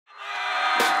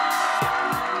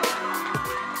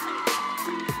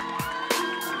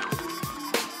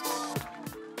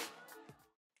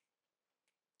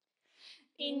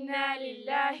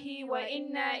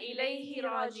وإنا إليه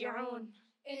راجعون.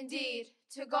 Indeed,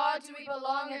 to God do we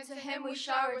belong and to him we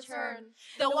shall return.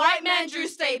 The white man drew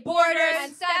state borders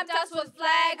and stamped us with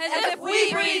flags as if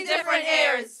we breathe different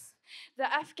airs.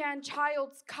 The Afghan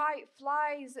child's kite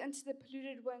flies into the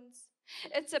polluted winds.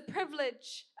 It's a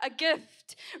privilege, a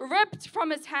gift, ripped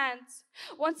from his hands.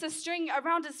 Once a string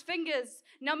around his fingers,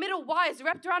 now middle wires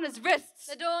wrapped around his wrists.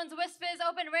 The dawn's whispers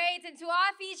open raids into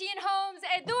our Fijian homes.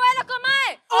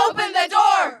 Open the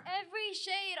door! Every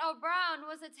shade of brown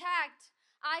was attacked.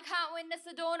 I can't witness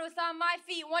the dawn without my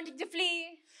feet wanting to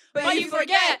flee. But you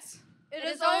forget, it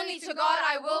is only to God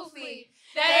I will flee,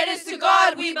 that it is to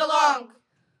God we belong.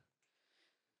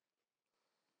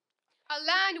 A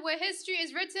land where history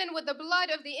is written with the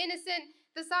blood of the innocent,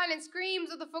 the silent screams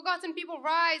of the forgotten people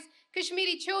rise.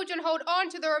 Kashmiri children hold on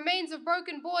to the remains of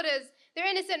broken borders, their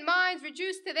innocent minds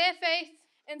reduced to their faith.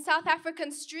 In South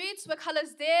African streets where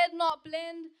colors dared not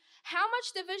blend, how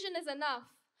much division is enough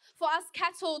for us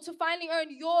cattle to finally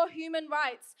earn your human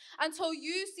rights until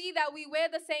you see that we wear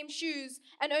the same shoes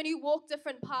and only walk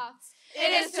different paths?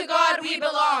 It is to God we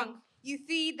belong. You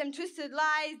feed them twisted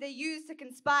lies they use to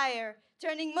conspire,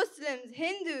 turning Muslims,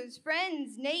 Hindus,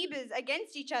 friends, neighbors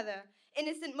against each other.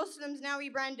 Innocent Muslims now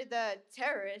rebranded the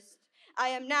terrorists. I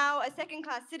am now a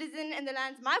second-class citizen in the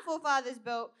lands my forefathers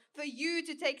built for you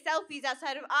to take selfies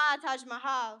outside of our Taj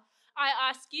Mahal. I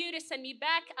ask you to send me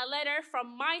back a letter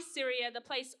from my Syria, the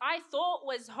place I thought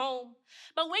was home.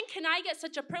 But when can I get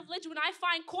such a privilege when I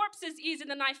find corpses easier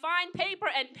than I find paper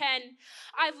and pen?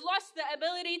 I've lost the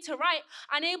ability to write,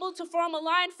 unable to form a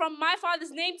line from my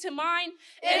father's name to mine.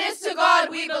 It is to God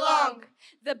we belong.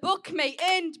 The book may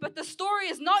end, but the story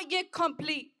is not yet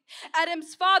complete.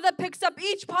 Adam's father picks up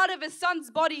each part of his son's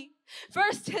body.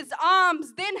 First his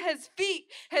arms, then his feet,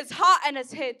 his heart and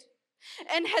his head.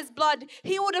 In his blood,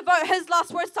 he will devote his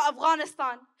last words to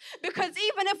Afghanistan. Because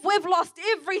even if we've lost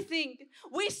everything,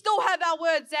 we still have our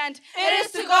words and it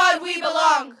is to God we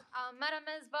belong. Our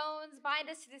Marama's bones bind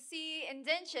us to the sea,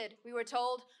 indentured, we were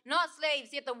told, not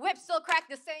slaves, yet the whip still cracked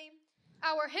the same.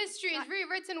 Our history is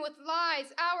rewritten with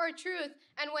lies, our truth,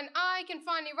 and when I can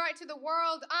finally write to the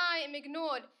world, I am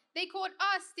ignored. They called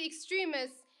us the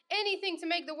extremists, anything to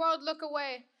make the world look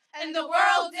away. And the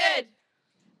world did.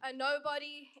 A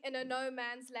nobody in a no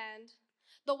man's land.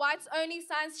 The whites' only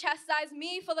signs chastise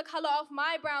me for the color of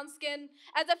my brown skin,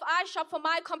 as if I shop for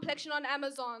my complexion on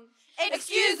Amazon.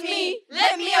 Excuse me,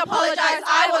 let me apologize,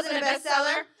 I wasn't a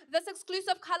bestseller. This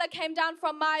exclusive color came down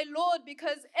from my Lord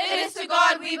because it is to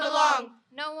God we belong.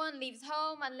 No one leaves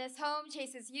home unless home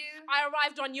chases you. I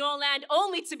arrived on your land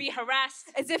only to be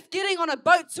harassed. As if getting on a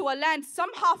boat to a land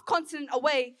some half-continent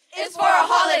away is for a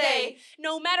holiday.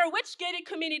 No matter which gated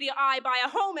community I buy a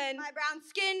home in, my brown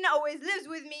skin always lives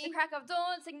with me. The crack of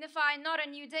dawn signifies not a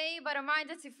new day, but a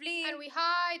reminder to flee. And we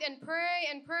hide and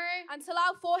pray until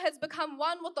our foreheads become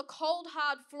one with the cold,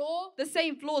 hard floor. The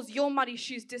same floors your muddy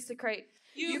shoes desecrate.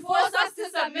 You force us to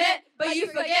submit, but you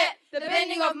forget the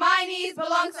bending of my knees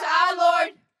belongs to our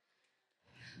Lord.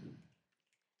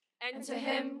 And to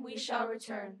him we shall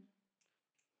return.